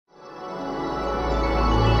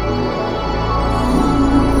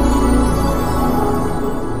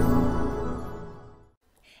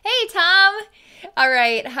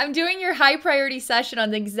right. I'm doing your high priority session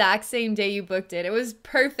on the exact same day you booked it. It was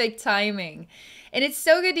perfect timing. And it's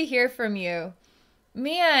so good to hear from you.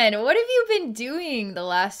 Man, what have you been doing the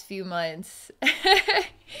last few months?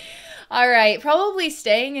 All right, probably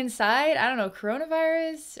staying inside. I don't know,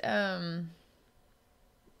 coronavirus.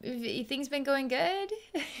 Things been going good?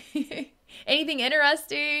 Anything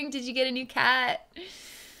interesting? Did you get a new cat?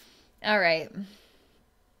 All right.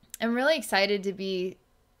 I'm really excited to be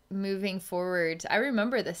moving forward. I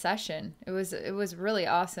remember the session. It was really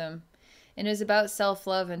awesome. And it was about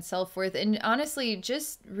self-love and self-worth. And honestly,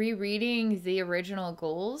 just rereading the original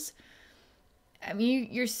goals, I mean,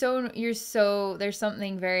 you're so there's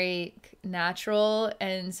something very natural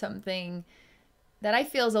and something that I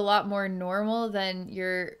feel is a lot more normal than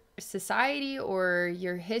your society or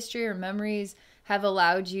your history or memories have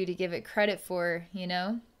allowed you to give it credit for, you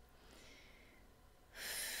know?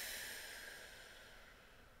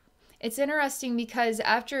 It's interesting because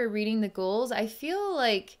after reading the goals, I feel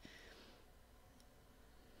like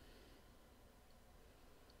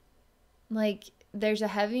there's a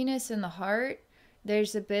heaviness in the heart,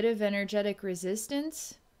 there's a bit of energetic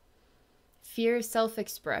resistance, fear of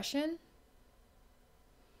self-expression.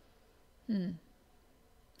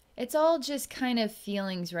 It's all just kind of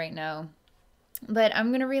feelings right now. But I'm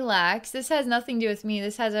going to relax. This has nothing to do with me.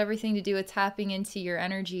 This has everything to do with tapping into your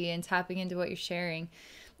energy and tapping into what you're sharing.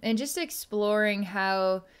 And just exploring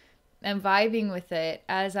how I'm vibing with it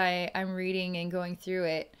as I'm reading and going through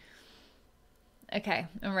it. Okay,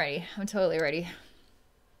 I'm ready. I'm totally ready.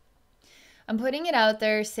 I'm putting it out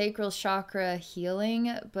there, sacral chakra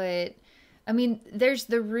healing, but I mean, there's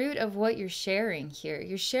the root of what you're sharing here.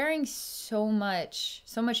 You're sharing so much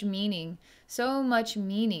meaning, so much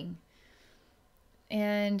meaning.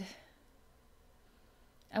 And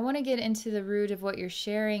I want to get into the root of what you're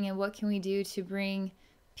sharing and what can we do to bring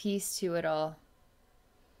peace to it all.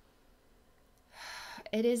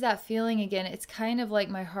 It is that feeling again. It's kind of like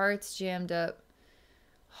my heart's jammed up.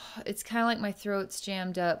 It's kind of like my throat's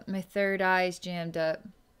jammed up. My third eye's jammed up.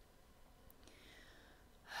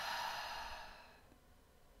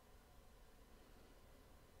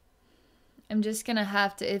 I'm just going to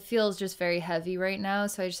have to, it feels just very heavy right now,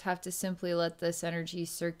 so I just have to simply let this energy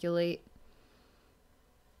circulate.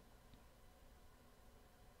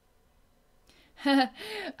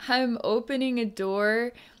 I'm opening a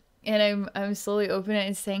door and I'm slowly opening it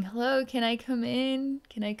and saying, "Hello, can I come in?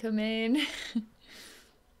 Can I come in?"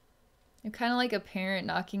 I'm kind of like a parent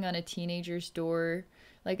knocking on a teenager's door,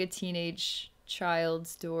 like a teenage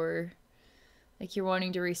child's door. Like you're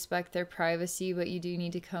wanting to respect their privacy, but you do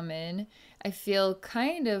need to come in. I feel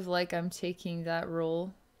kind of like I'm taking that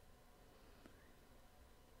role.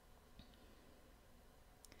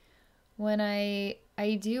 When I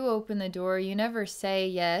do open the door, you never say,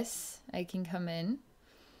 "Yes, I can come in."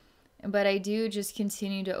 But I do just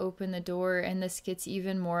continue to open the door, and this gets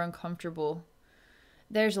even more uncomfortable.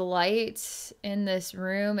 There's light in this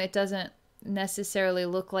room. It doesn't necessarily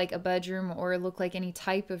look like a bedroom or look like any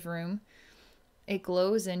type of room. It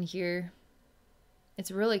glows in here.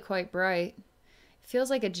 It's really quite bright. It feels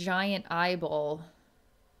like a giant eyeball.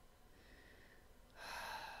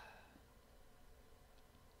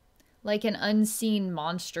 Like an unseen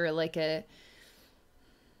monster, like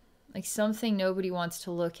something nobody wants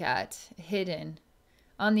to look at, hidden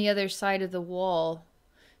on the other side of the wall.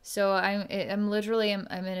 So I'm literally I'm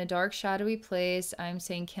in a dark, shadowy place. I'm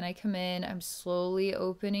saying, "Can I come in?" I'm slowly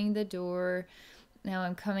opening the door. Now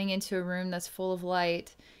I'm coming into a room that's full of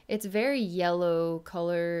light. It's very yellow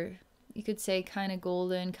color. You could say kind of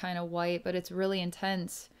golden, kind of white, but it's really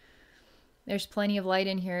intense. There's plenty of light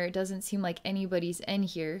in here. It doesn't seem like anybody's in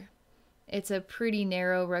here. It's a pretty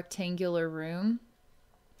narrow rectangular room.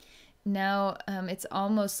 Now it's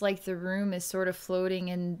almost like the room is sort of floating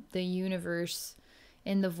in the universe,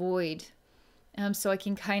 in the void. So I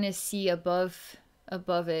can kind of see above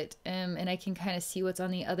it, and I can kind of see what's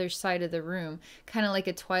on the other side of the room, kind of like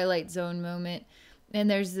a Twilight Zone moment. And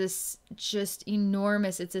there's this just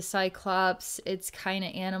enormous, it's a cyclops, it's kind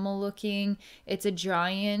of animal looking, it's a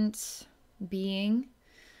giant being.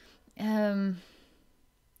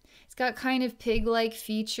 It's got kind of pig-like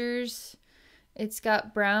features. It's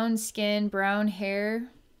got brown skin, brown hair.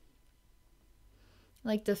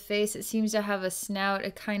 Like the face, it seems to have a snout,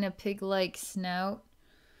 a kind of pig-like snout.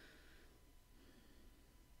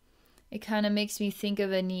 It kind of makes me think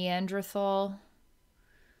of a Neanderthal,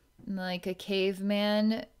 like a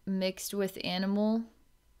caveman mixed with animal.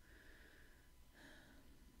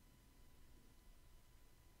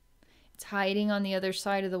 It's hiding on the other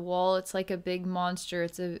side of the wall. It's like a big monster.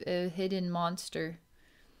 It's a hidden monster.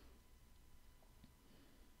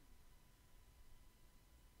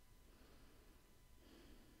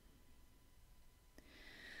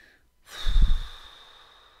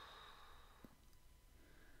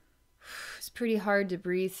 pretty hard to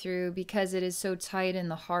breathe through because it is so tight in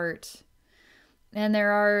the heart. And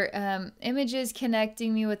there are images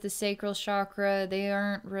connecting me with the sacral chakra. They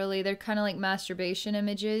aren't really, they're kind of like masturbation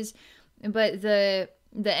images, but the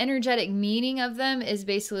energetic meaning of them is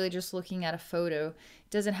basically just looking at a photo.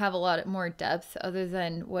 It doesn't have a lot more depth other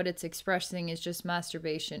than what it's expressing is just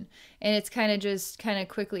masturbation. And it's kind of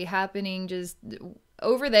quickly happening just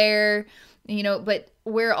over there, you know, but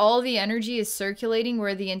where all the energy is circulating,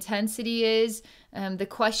 where the intensity is, the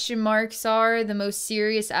question marks are, the most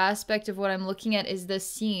serious aspect of what I'm looking at is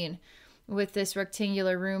this scene with this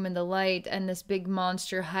rectangular room and the light and this big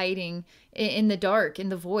monster hiding in the dark, in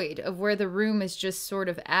the void of where the room is just sort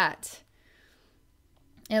of at.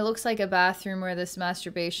 It looks like a bathroom where this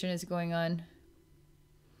masturbation is going on.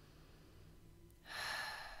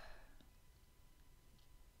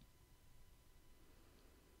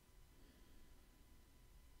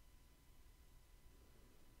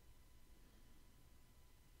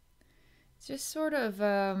 It's just sort of,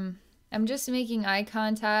 I'm just making eye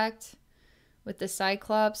contact with the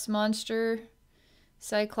Cyclops monster.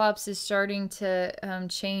 Cyclops is starting to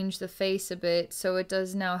change the face a bit, so it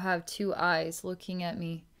does now have two eyes looking at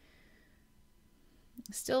me.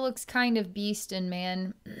 Still looks kind of beast and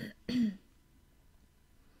man.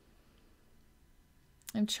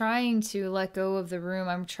 I'm trying to let go of the room.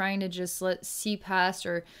 I'm trying to just see past,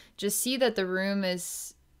 or just see that the room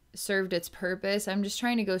is served its purpose. I'm just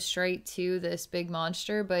trying to go straight to this big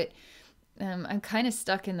monster, but I'm kind of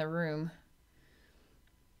stuck in the room.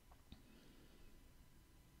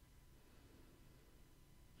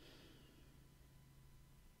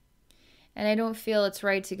 And I don't feel it's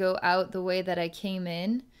right to go out the way that I came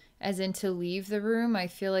in, as in to leave the room. I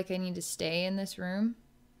feel like I need to stay in this room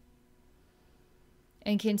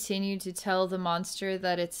and continue to tell the monster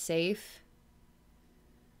that it's safe.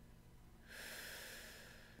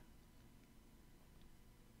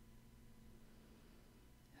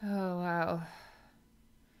 Oh, wow.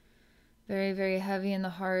 Very, very heavy in the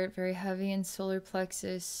heart, very heavy in solar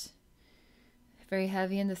plexus, very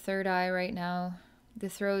heavy in the third eye right now. The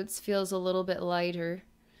throat feels a little bit lighter.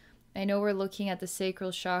 I know we're looking at the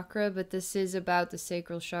sacral chakra, but this is about the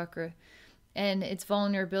sacral chakra. And its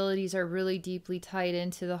vulnerabilities are really deeply tied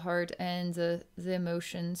into the heart and the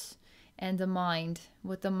emotions and the mind,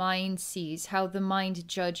 what the mind sees, how the mind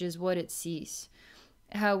judges what it sees,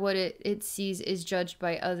 how what it sees is judged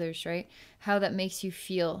by others, right? How that makes you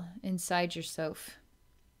feel inside yourself.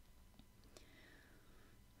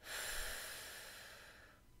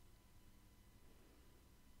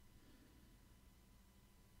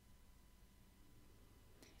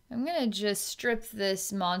 I'm gonna just strip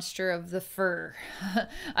this monster of the fur.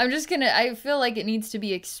 I feel like it needs to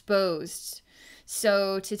be exposed.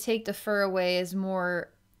 So to take the fur away is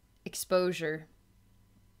more exposure.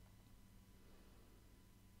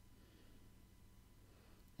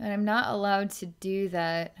 And I'm not allowed to do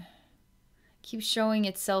that. It keeps showing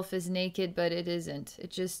itself as naked, but it isn't.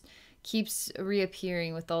 It just keeps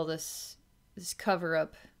reappearing with all this cover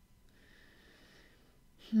up.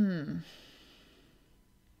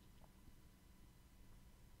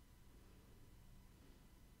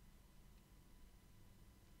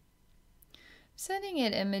 Sending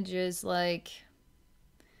it images like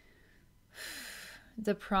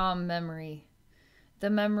the prom memory. The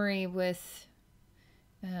memory with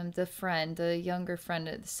the friend, the younger friend,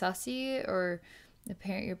 Sussy, or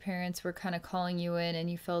your parents were kind of calling you in and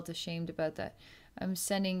you felt ashamed about that. I'm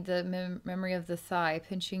sending the memory of the thigh,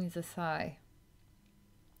 pinching the thigh.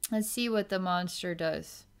 Let's see what the monster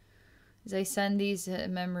does as I send these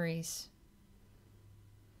memories.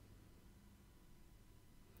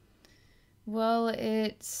 Well,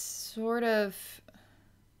 it's sort of...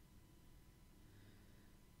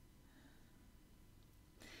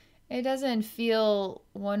 It doesn't feel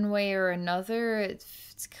one way or another.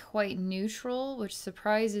 It's quite neutral, which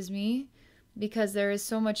surprises me because there is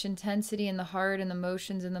so much intensity in the heart and the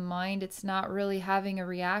emotions in the mind. It's not really having a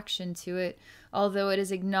reaction to it, although it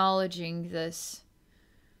is acknowledging this.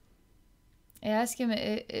 I ask him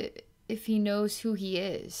if he knows who he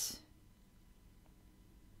is.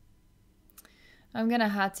 I'm gonna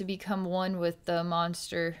have to become one with the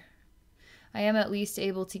monster. I am at least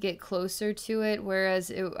able to get closer to it,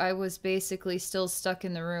 whereas I was basically still stuck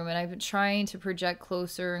in the room, and I've been trying to project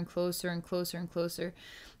closer and closer and closer and closer.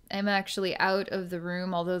 I'm actually out of the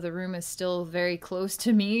room, although the room is still very close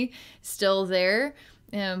to me, still there.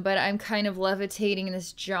 But I'm kind of levitating, and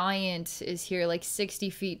this giant is here, like 60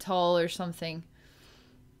 feet tall or something.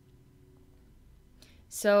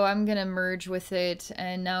 So I'm gonna merge with it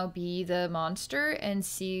and now be the monster and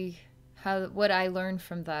see what I learned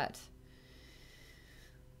from that.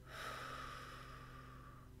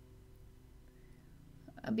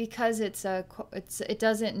 because it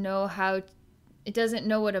doesn't know how, it doesn't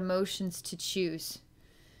know what emotions to choose.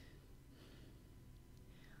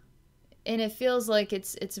 And it feels like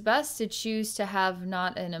it's best to choose to have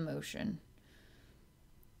not an emotion.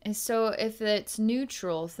 And so if it's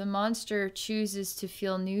neutral, if the monster chooses to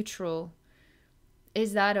feel neutral,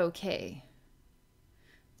 is that okay?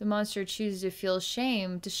 The monster chooses to feel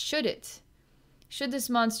shame, should it? Should this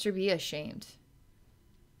monster be ashamed?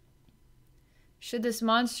 Should this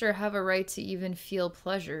monster have a right to even feel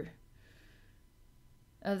pleasure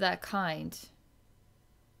of that kind?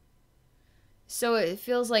 So it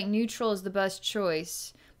feels like neutral is the best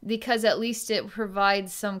choice because at least it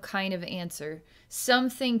provides some kind of answer,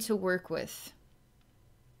 something to work with.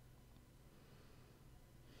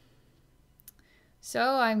 So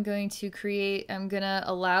I'm going to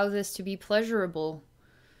allow this to be pleasurable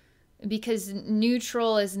because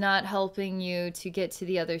neutral is not helping you to get to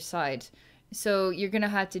the other side. So you're going to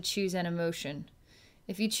have to choose an emotion.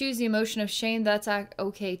 If you choose the emotion of shame, that's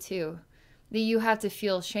okay too. That you have to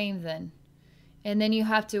feel shame then. And then you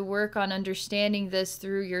have to work on understanding this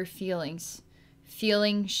through your feelings.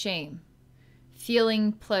 Feeling shame.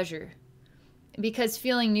 Feeling pleasure. Because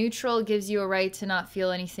feeling neutral gives you a right to not feel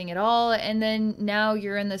anything at all. And then now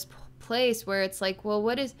you're in this place where it's like, well,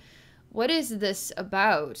 what is this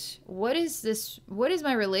about? What is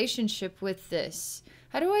my relationship with this?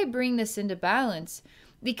 How do I bring this into balance?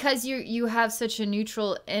 Because you have such a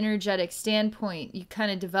neutral, energetic standpoint, you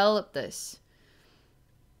kind of develop this.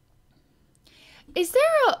 Is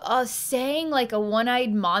there a saying like a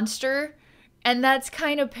one-eyed monster? And that's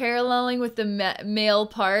kind of paralleling with the male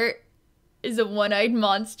part, is a one-eyed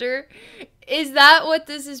monster. Is that what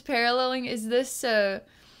this is paralleling? Is this,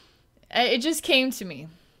 it just came to me.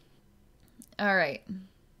 All right.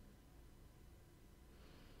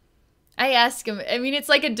 I ask him, I mean, it's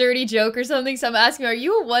like a dirty joke or something. So I'm asking, are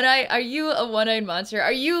you a one-eyed monster?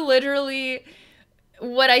 Are you literally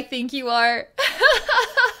what I think you are?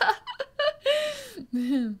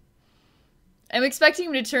 I'm expecting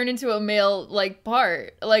him to turn into a male like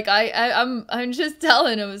part. Like I'm just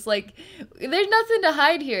telling him, it's like there's nothing to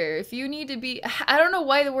hide here. If you need to be, I don't know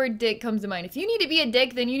why the word dick comes to mind. If you need to be a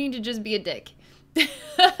dick, then you need to just be a dick.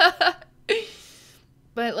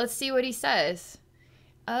 But let's see what he says.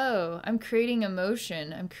 Oh, I'm creating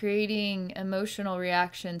emotion. I'm creating emotional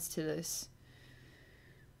reactions to this.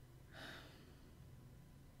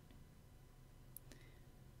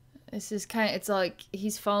 This is it's like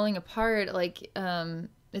he's falling apart. Like,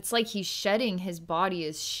 it's like he's shedding. His body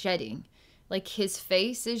is shedding. Like his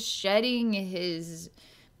face is shedding. His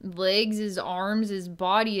legs, his arms, his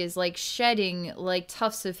body is like shedding like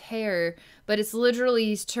tufts of hair. But it's literally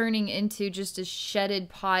he's turning into just a shedded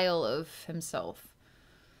pile of himself.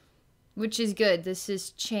 Which is good. This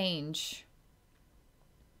is change.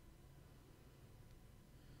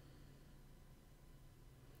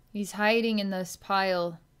 He's hiding in this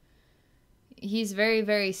pile. He's very,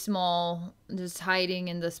 very small, just hiding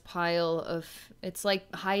in this pile of, it's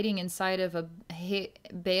like hiding inside of a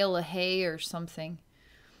bale of hay or something.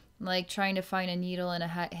 Like trying to find a needle in a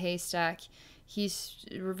haystack. He's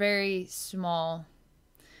very small,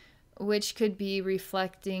 which could be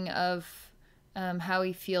reflecting of how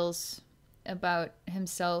he feels about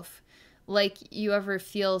himself. Like you ever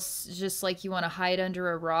feel just like you want to hide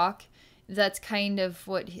under a rock? That's kind of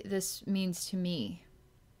what this means to me.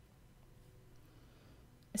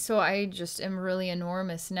 So I just am really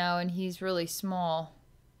enormous now and he's really small.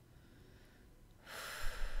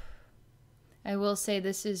 I will say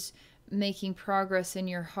this is making progress in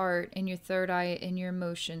your heart, in your third eye, in your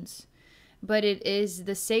emotions. But it is,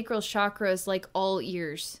 the sacral chakra is like all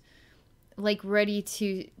ears. Like ready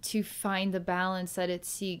to find the balance that it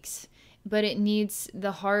seeks. But it needs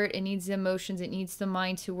the heart, it needs the emotions, it needs the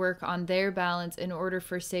mind to work on their balance in order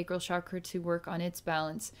for sacral chakra to work on its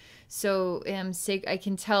balance. So I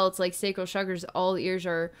can tell it's like sacral chakras, all ears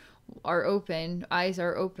are open, eyes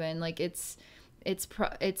are open, like it's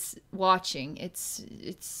watching,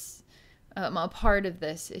 it's a part of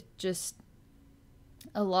this. It just,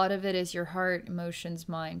 a lot of it is your heart, emotions,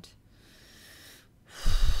 mind.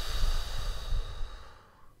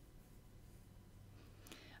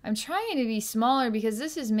 I'm trying to be smaller because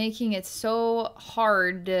this is making it so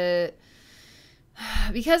hard to,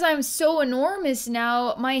 because I'm so enormous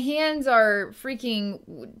now, my hands are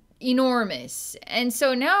freaking enormous. And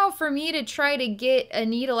so now for me to try to get a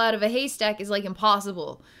needle out of a haystack is like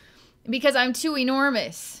impossible because I'm too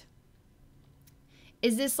enormous.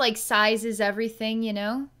 Is this like size is everything, you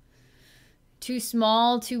know? Too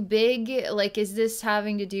small, too big? Like, is this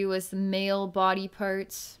having to do with male body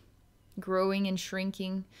parts? Growing and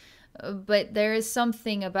shrinking, but there is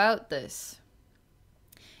something about this.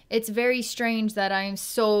 It's very strange that I'm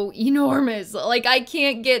so enormous. Like, I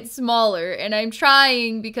can't get smaller, and I'm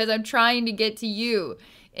trying because I'm trying to get to you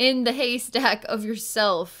in the haystack of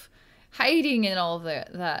yourself, hiding in all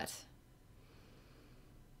that.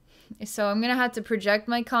 So I'm going to have to project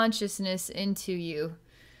my consciousness into you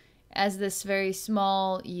as this very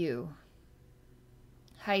small you,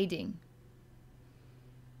 hiding.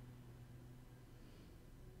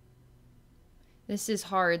 This is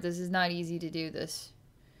hard. This is not easy to do this.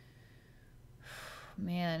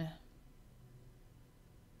 Man.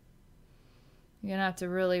 You're gonna have to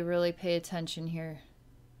really, really pay attention here.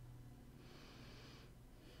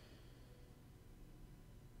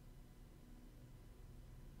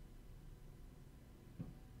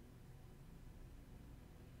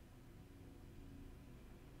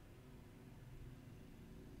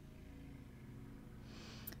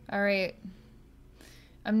 All right.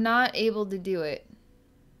 I'm not able to do it.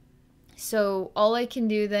 So all I can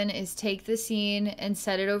do then is take the scene and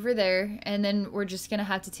set it over there, and then we're just going to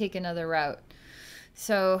have to take another route.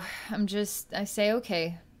 So I say,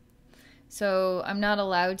 okay. So I'm not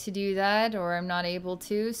allowed to do that, or I'm not able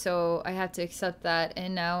to, so I have to accept that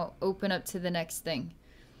and now open up to the next thing.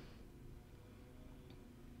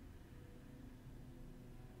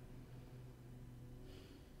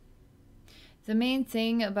 The main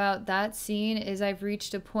thing about that scene is I've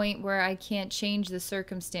reached a point where I can't change the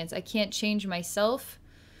circumstance. I can't change myself.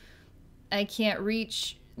 I can't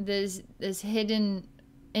reach this hidden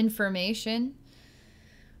information.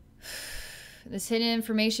 This hidden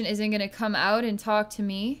information isn't going to come out and talk to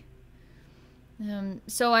me.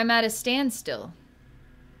 So I'm at a standstill.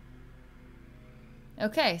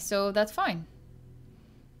 Okay, so that's fine.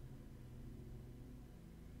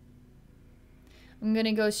 I'm going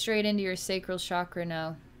to go straight into your sacral chakra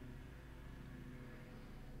now.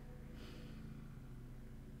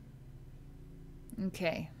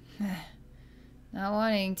 Okay. Not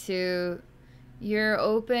wanting to. You're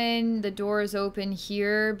open. The door is open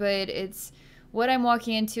here, but it's what I'm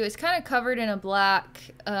walking into. It's kind of covered in a black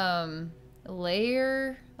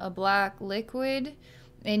layer, a black liquid.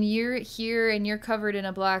 And you're here and you're covered in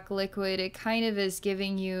a black liquid. It kind of is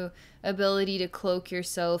giving you ability to cloak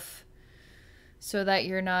yourself so that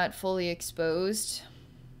you're not fully exposed.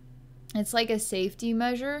 It's like a safety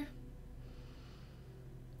measure.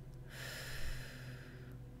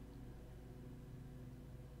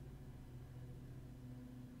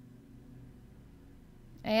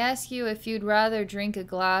 I ask you if you'd rather drink a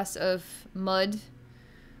glass of mud,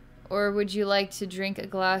 or would you like to drink a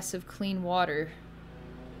glass of clean water?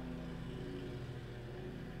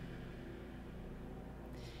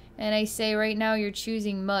 And I say right now you're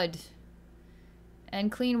choosing mud. And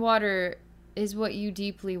clean water is what you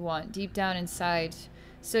deeply want, deep down inside.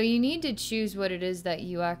 So you need to choose what it is that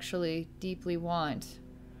you actually deeply want.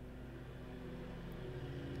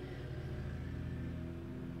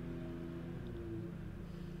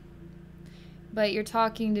 But you're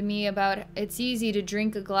talking to me about it's easy to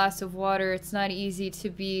drink a glass of water. It's not easy to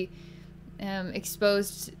be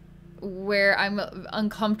exposed where I'm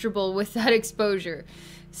uncomfortable with that exposure.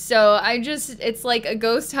 So it's like a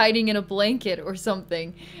ghost hiding in a blanket or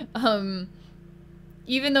something.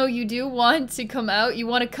 Even though you do want to come out, you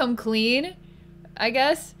want to come clean, I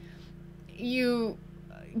guess, you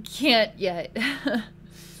can't yet.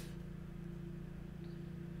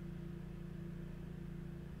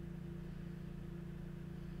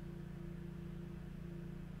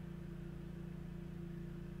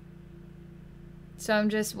 So I'm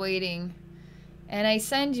just waiting. And I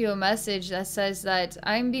send you a message that says that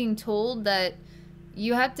I'm being told that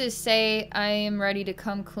you have to say, I am ready to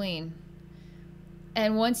come clean.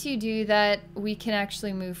 And once you do that, we can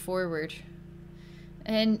actually move forward.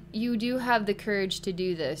 And you do have the courage to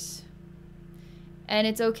do this. And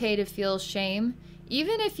it's okay to feel shame.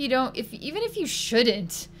 Even if you don't, even if you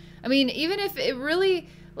shouldn't. I mean, even if it really,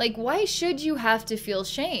 like, why should you have to feel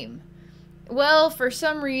shame? Well, for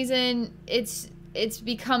some reason, it's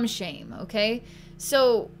become shame, okay?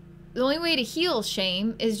 So the only way to heal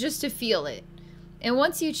shame is just to feel it. And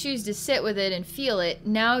once you choose to sit with it and feel it,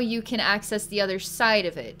 now you can access the other side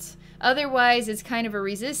of it. Otherwise, it's kind of a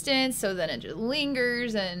resistance, so then it just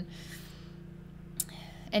lingers, and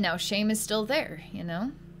now shame is still there, you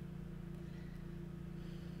know?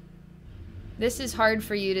 This is hard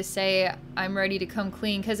for you to say, I'm ready to come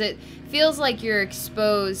clean, because it feels like you're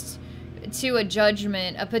exposed to a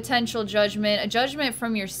judgment, a potential judgment, a judgment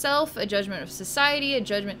from yourself, a judgment of society, a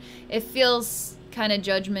judgment. It feels kind of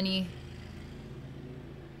judgment-y.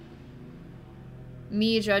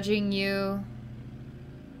 Me judging you.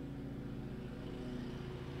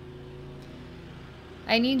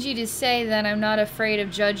 I need you to say that I'm not afraid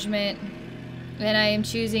of judgment and I am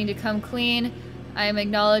choosing to come clean. I am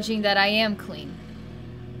acknowledging that I am clean.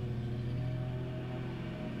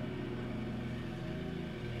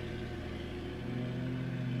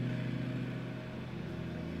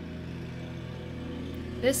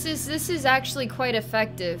 This is actually quite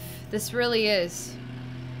effective. This really is.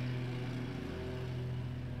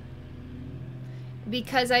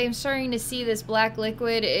 Because I am starting to see this black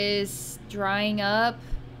liquid is drying up.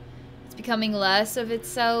 It's becoming less of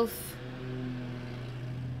itself.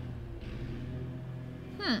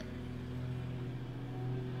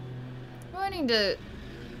 Wanting to...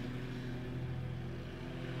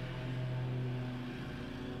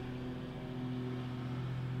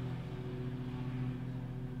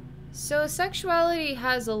 So sexuality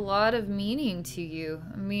has a lot of meaning to you.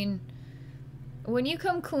 I mean, when you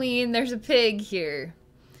come clean, there's a pig here.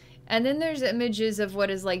 And then there's images of what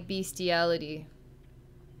is like bestiality.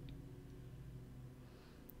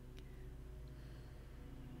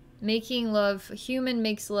 Making love, human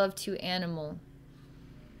makes love to animal.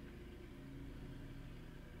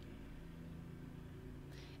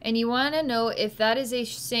 And you want to know if that is a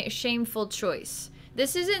shameful choice.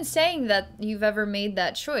 This isn't saying that you've ever made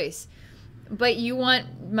that choice, but you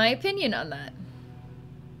want my opinion on that.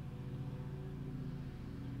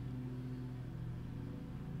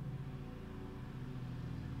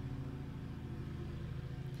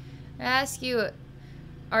 I ask you,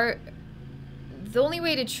 the only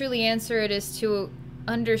way to truly answer it is to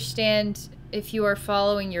understand if you are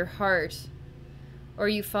following your heart or are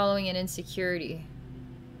you following an insecurity.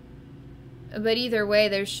 But either way,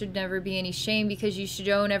 there should never be any shame because you should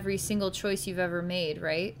own every single choice you've ever made,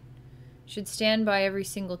 right? You should stand by every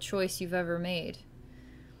single choice you've ever made.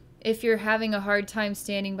 If you're having a hard time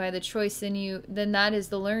standing by the choice, then that is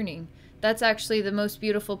the learning. That's actually the most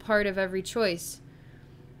beautiful part of every choice,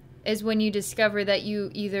 is when you discover that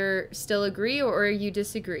you either still agree or you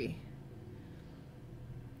disagree.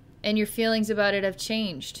 And your feelings about it have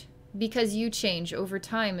changed because you change over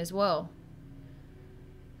time as well.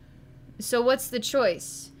 So what's the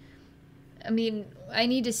choice? I mean, I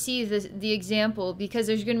need to see the example because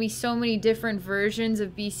there's going to be so many different versions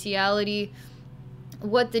of bestiality.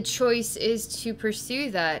 What the choice is to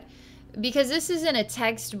pursue that. Because this isn't a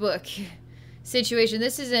textbook situation.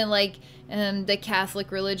 This isn't like the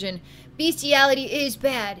Catholic religion. Bestiality is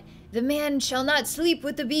bad. The man shall not sleep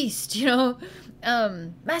with the beast, you know?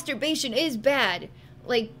 Masturbation is bad.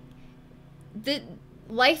 Like,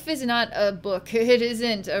 life is not a book. It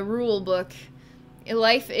isn't a rule book.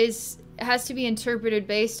 Life has to be interpreted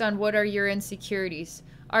based on what are your insecurities.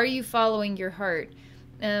 Are you following your heart?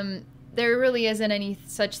 There really isn't any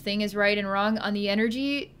such thing as right and wrong. On the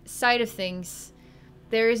energy side of things,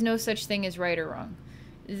 there is no such thing as right or wrong.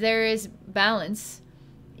 There is balance.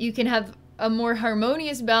 You can have a more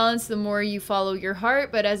harmonious balance the more you follow your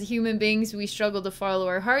heart, but as human beings, we struggle to follow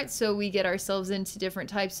our heart, so we get ourselves into different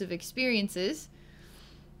types of experiences.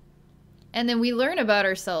 And then we learn about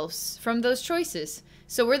ourselves from those choices.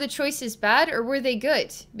 So were the choices bad or were they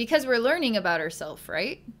good? Because we're learning about ourselves,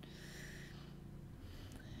 right?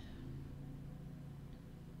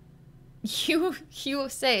 You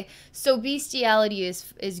say, so bestiality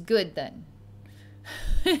is good then.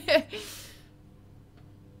 Let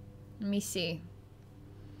me see.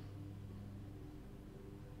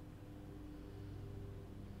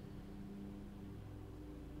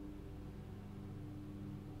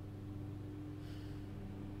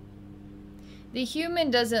 The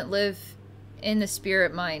human doesn't live in the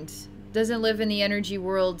spirit mind, doesn't live in the energy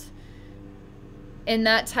world in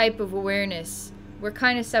that type of awareness. We're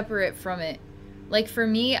kind of separate from it. Like for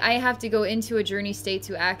me, I have to go into a journey state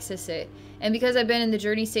to access it. And because I've been in the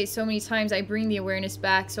journey state so many times, I bring the awareness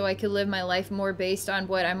back so I could live my life more based on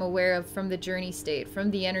what I'm aware of from the journey state,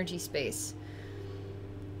 from the energy space.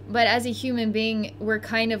 But as a human being, we're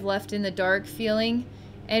kind of left in the dark feeling,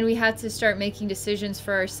 and we have to start making decisions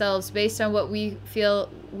for ourselves based on what we feel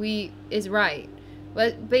is right,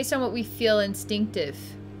 but based on what we feel instinctive.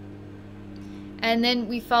 And then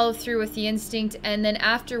we follow through with the instinct, and then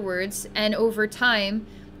afterwards and over time,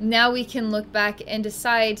 now we can look back and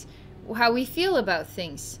decide how we feel about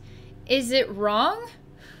things. Is it wrong?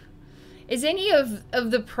 Is any of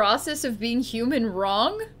the process of being human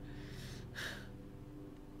wrong?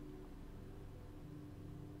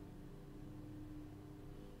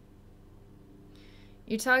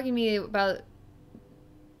 You're talking to me about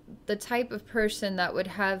the type of person that would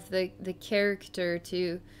have the character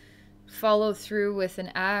to follow through with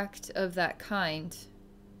an act of that kind.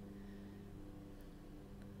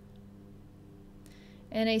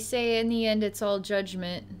 And I say in the end it's all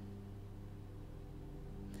judgment.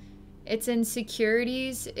 It's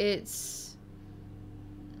insecurities, it's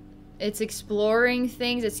exploring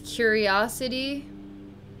things, it's curiosity.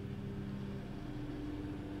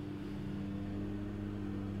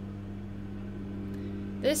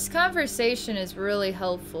 This conversation is really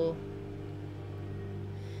helpful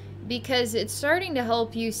because it's starting to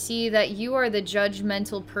help you see that you are the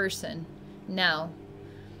judgmental person now.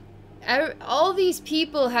 All these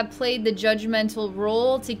people have played the judgmental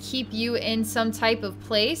role to keep you in some type of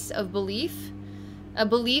place of belief, a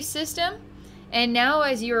belief system. And now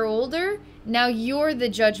as you're older, now you're the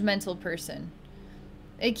judgmental person.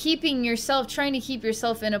 Trying to keep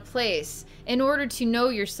yourself in a place in order to know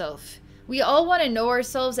yourself. We all want to know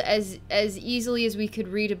ourselves as easily as we could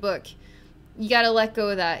read a book. You got to let go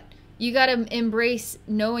of that. You got to embrace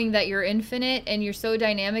knowing that you're infinite and you're so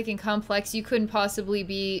dynamic and complex you couldn't possibly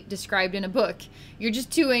be described in a book. You're just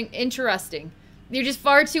too interesting. You're just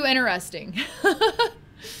far too interesting.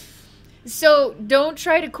 So don't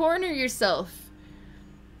try to corner yourself.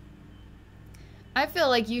 I feel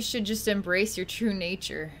like you should just embrace your true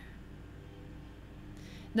nature.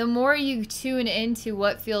 The more you tune into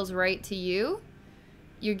what feels right to you,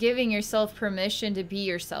 you're giving yourself permission to be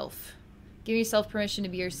yourself. Give yourself permission to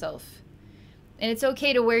be yourself. And it's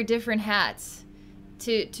okay to wear different hats.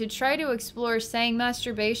 To try to explore saying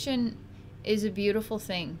masturbation is a beautiful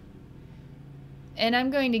thing. And I'm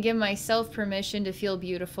going to give myself permission to feel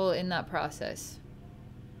beautiful in that process.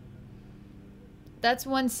 That's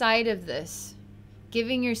one side of this.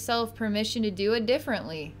 Giving yourself permission to do it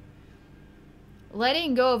differently.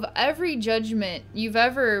 Letting go of every judgment you've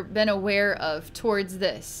ever been aware of towards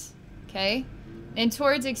this, okay? And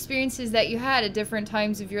towards experiences that you had at different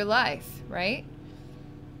times of your life, right?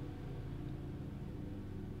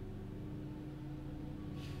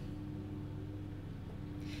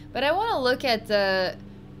 But I want to look at the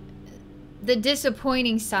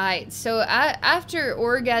disappointing side. So after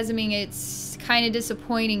orgasming, it's kind of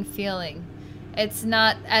disappointing feeling. It's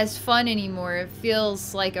not as fun anymore. It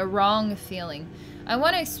feels like a wrong feeling. I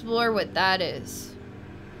want to explore what that is.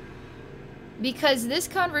 Because this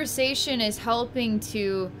conversation is helping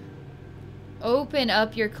to open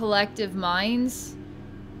up your collective minds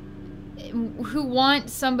who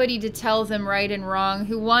want somebody to tell them right and wrong,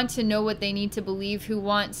 who want to know what they need to believe, who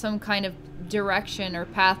want some kind of direction or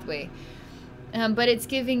pathway. But it's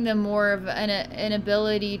giving them more of an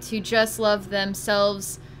ability to just love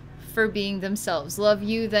themselves for being themselves. Love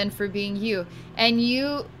you then for being you. And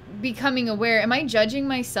you becoming aware, am I judging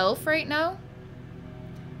myself right now?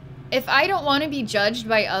 If I don't want to be judged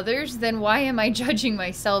by others, then why am I judging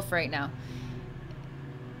myself right now?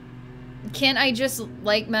 Can't I just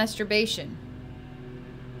like masturbation?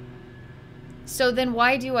 So then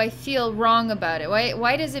why do I feel wrong about it?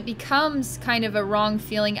 Why does it become kind of a wrong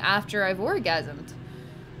feeling after I've orgasmed?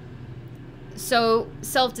 So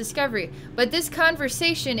self-discovery. But this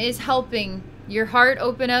conversation is helping your heart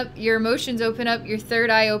open up, your emotions open up, your third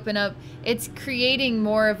eye open up. It's creating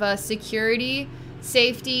more of a security,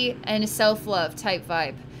 safety, and a self-love type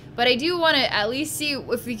vibe. But I do want to at least see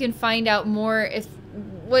if we can find out more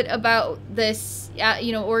what about this,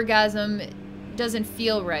 orgasm doesn't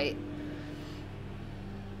feel right.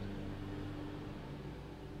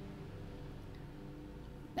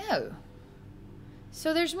 No.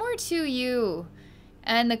 So there's more to you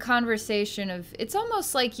and the conversation of, it's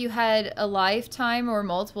almost like you had a lifetime or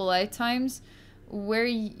multiple lifetimes where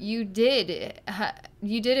you did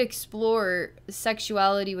explore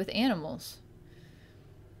sexuality with animals.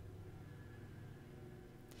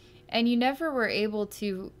 And you never were able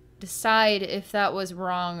to decide if that was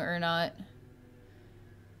wrong or not.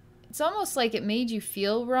 It's almost like it made you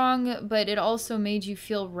feel wrong, but it also made you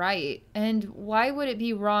feel right. And why would it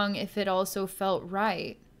be wrong if it also felt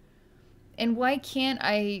right? And why can't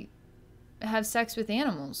I have sex with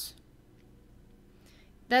animals?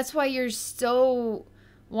 That's why you're so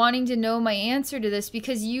wanting to know my answer to this,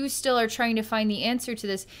 because you still are trying to find the answer to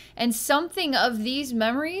this. And something of these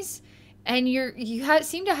memories, and you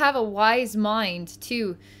seem to have a wise mind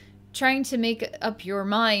too, trying to make up your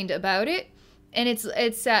mind about it. And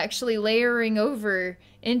it's actually layering over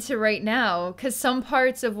into right now, because some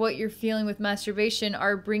parts of what you're feeling with masturbation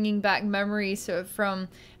are bringing back memories from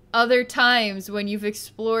other times when you've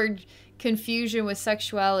explored confusion with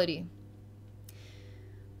sexuality.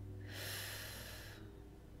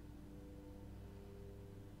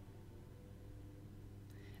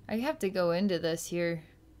 I have to go into this here.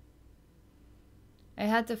 I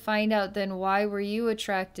had to find out then, why were you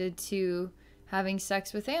attracted to having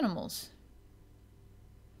sex with animals?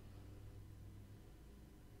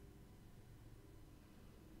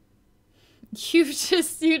 You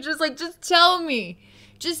just like, just tell me.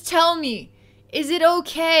 Just tell me, is it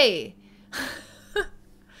okay?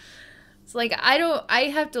 It's like,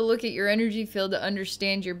 I have to look at your energy field to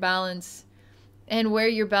understand your balance and where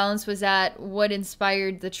your balance was at, what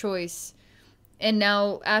inspired the choice. And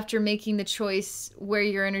now after making the choice, where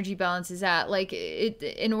your energy balance is at, like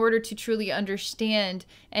in order to truly understand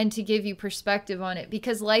and to give you perspective on it,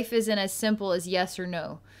 because life isn't as simple as yes or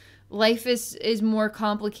no. Life is more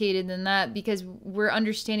complicated than that, because we're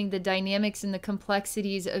understanding the dynamics and the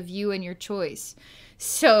complexities of you and your choice.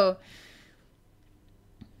 So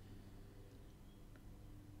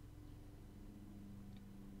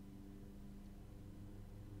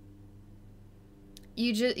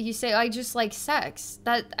you say, I just like sex.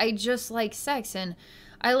 I just like sex, and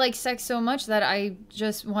I like sex so much that I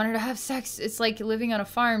just wanted to have sex. It's like living on a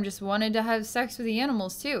farm, just wanted to have sex with the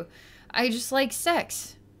animals too. I just like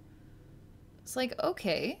sex. It's like,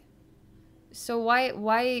 okay, so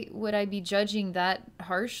why would I be judging that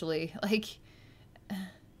harshly? Like,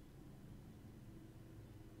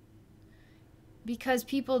 because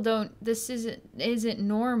people don't, this isn't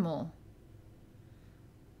normal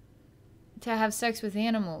to have sex with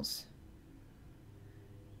animals.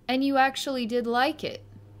 And you actually did like it.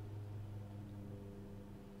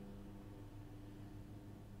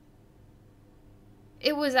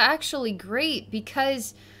 It was actually great,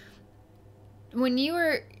 because when you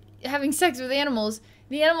were having sex with animals,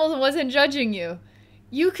 the animal wasn't judging you.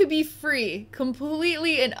 You could be free,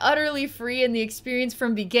 completely and utterly free in the experience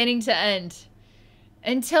from beginning to end,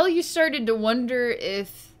 until you started to wonder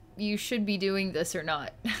if you should be doing this or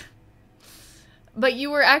not. But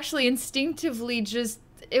you were actually instinctively just,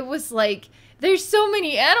 it was like, there's so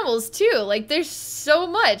many animals too. Like, there's so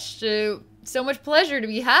much pleasure to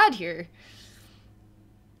be had here.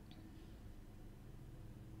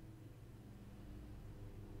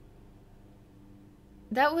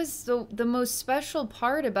 That was the most special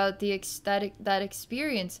part about that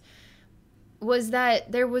experience, was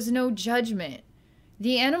that there was no judgment.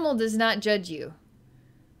 The animal does not judge you.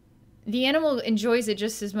 The animal enjoys it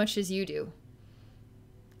just as much as you do.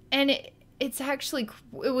 And it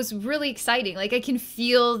was really exciting. Like, I can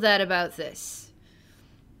feel that about this.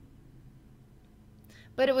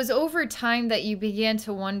 But it was over time that you began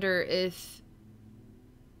to wonder if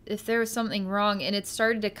there was something wrong, and it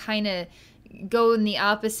started to kind of go in the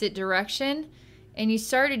opposite direction, and you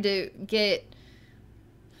started to get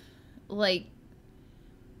like,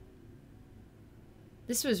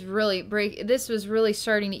 this was really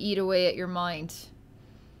starting to eat away at your mind.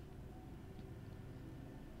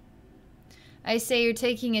 I say you're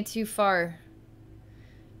taking it too far.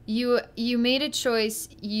 You made a choice.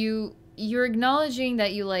 You're acknowledging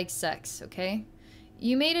that you like sex, okay?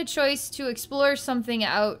 You made a choice to explore something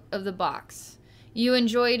out of the box. You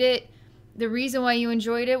enjoyed it. The reason why you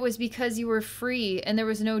enjoyed it was because you were free and there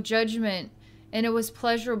was no judgment and it was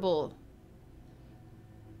pleasurable.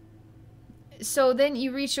 So then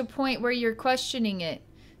you reach a point where you're questioning it.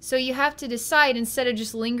 So you have to decide, instead of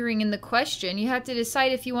just lingering in the question, you have to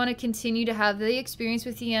decide if you want to continue to have the experience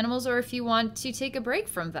with the animals or if you want to take a break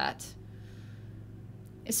from that.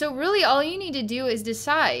 So really all you need to do is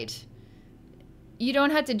decide. You don't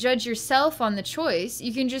have to judge yourself on the choice.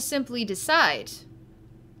 You can just simply decide.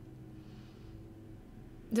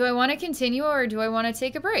 Do I want to continue or do I want to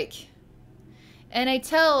take a break? And I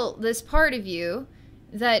tell this part of you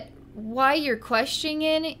that why you're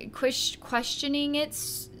questioning it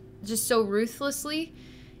just so ruthlessly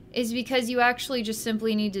is because you actually just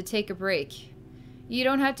simply need to take a break. You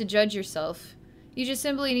don't have to judge yourself. You just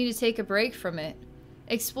simply need to take a break from it.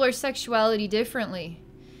 Explore sexuality differently.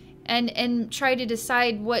 And try to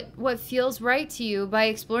decide what feels right to you by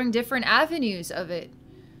exploring different avenues of it.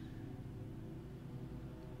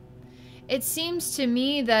 It seems to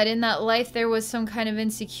me that in that life there was some kind of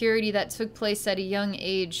insecurity that took place at a young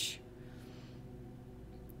age.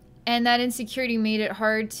 And that insecurity made it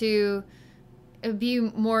hard to be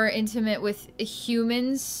more intimate with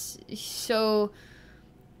humans. So,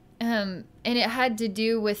 and it had to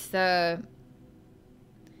do with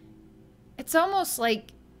it's almost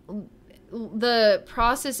like the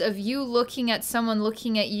process of you looking at someone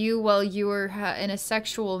looking at you while you were in a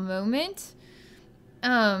sexual moment.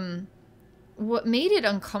 What made it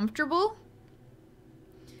uncomfortable,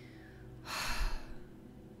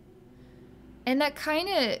 and that kind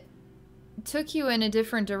of took you in a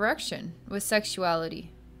different direction with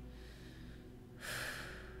sexuality.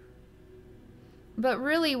 But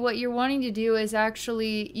really what you're wanting to do is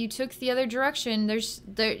actually, you took the other direction.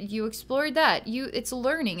 You explored that. It's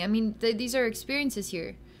learning. I mean, these are experiences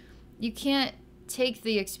here. You can't take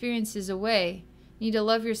the experiences away. You need to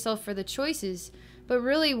love yourself for the choices. But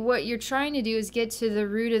really what you're trying to do is get to the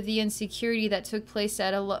root of the insecurity that took place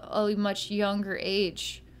at a much younger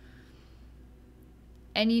age.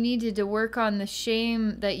 And you needed to work on the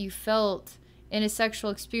shame that you felt in a sexual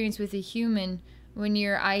experience with a human when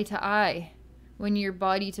you're eye to eye, when you're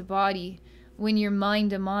body to body, when you're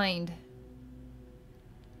mind to mind.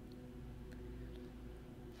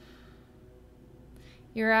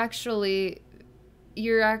 You're actually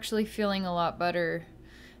feeling a lot better.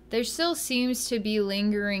 There still seems to be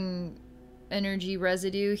lingering energy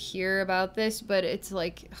residue here about this, but it's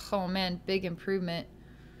like, oh man, big improvement.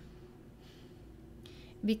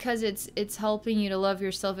 Because it's helping you to love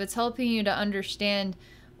yourself. It's helping you to understand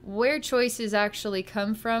where choices actually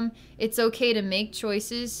come from. It's okay to make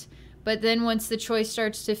choices, but then once the choice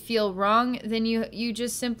starts to feel wrong, then you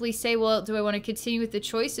just simply say, well, do I want to continue with the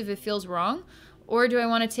choice if it feels wrong? Or do I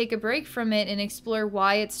want to take a break from it and explore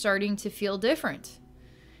why it's starting to feel different?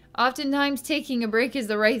 Oftentimes, taking a break is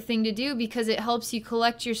the right thing to do because it helps you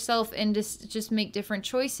collect yourself and just make different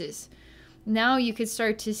choices. Now you could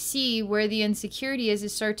start to see where the insecurity is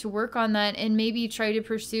and start to work on that and maybe try to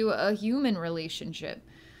pursue a human relationship.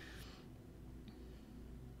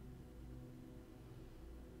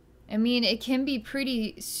 I mean, it can be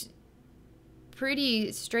pretty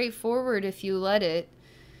straightforward if you let it.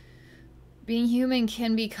 Being human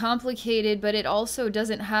can be complicated, but it also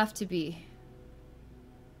doesn't have to be.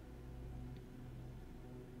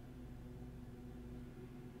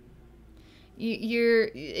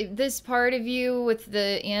 This part of you with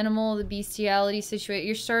the animal, the bestiality situation,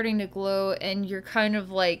 you're starting to glow and you're kind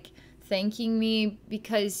of like thanking me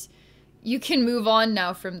because you can move on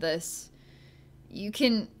now from this.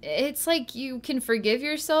 It's like you can forgive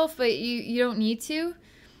yourself, but you don't need to.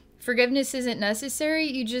 Forgiveness isn't necessary.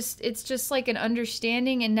 It's just like an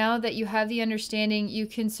understanding, and now that you have the understanding, you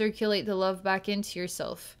can circulate the love back into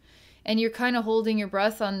yourself. And you're kind of holding your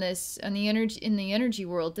breath on this, on the energy, in the energy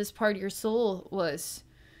world. This part of your soul was.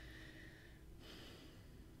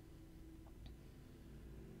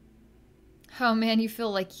 Oh man, you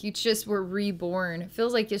feel like you just were reborn. It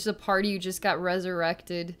feels like it's a part of you just got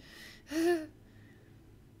resurrected. Yeah,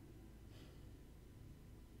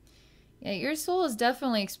 your soul has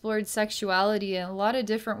definitely explored sexuality in a lot of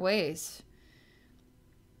different ways.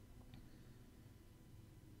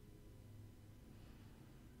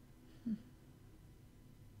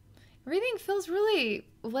 Everything feels really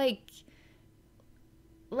like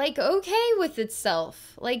okay with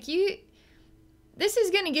itself. This is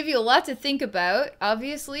going to give you a lot to think about,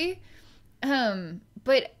 obviously.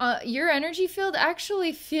 But your energy field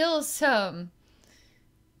actually feels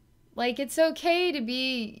like it's okay to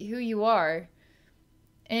be who you are.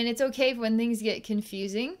 And it's okay when things get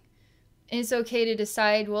confusing. And it's okay to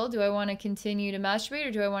decide, well, do I want to continue to masturbate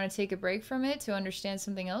or do I want to take a break from it to understand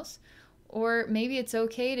something else? Or maybe it's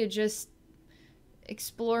okay to just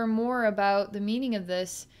explore more about the meaning of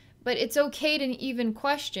this. But it's okay to even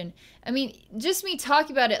question. I mean, just me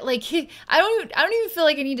talking about it, like I don't even feel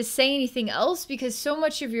like I need to say anything else because so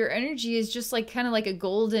much of your energy is just like kind of like a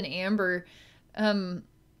golden amber.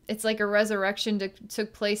 It's like a resurrection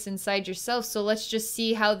took place inside yourself. So let's just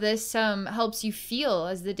see how this helps you feel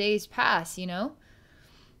as the days pass, you know?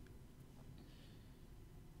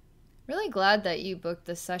 Really glad that you booked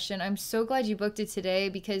this session. I'm so glad you booked it today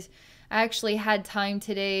because I actually had time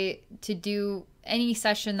today to do any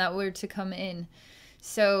session that were to come in.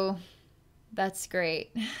 So that's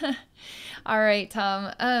great. All right,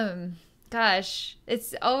 Tom. Gosh,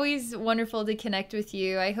 it's always wonderful to connect with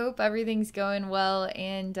you. I hope everything's going well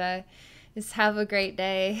and just have a great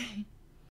day.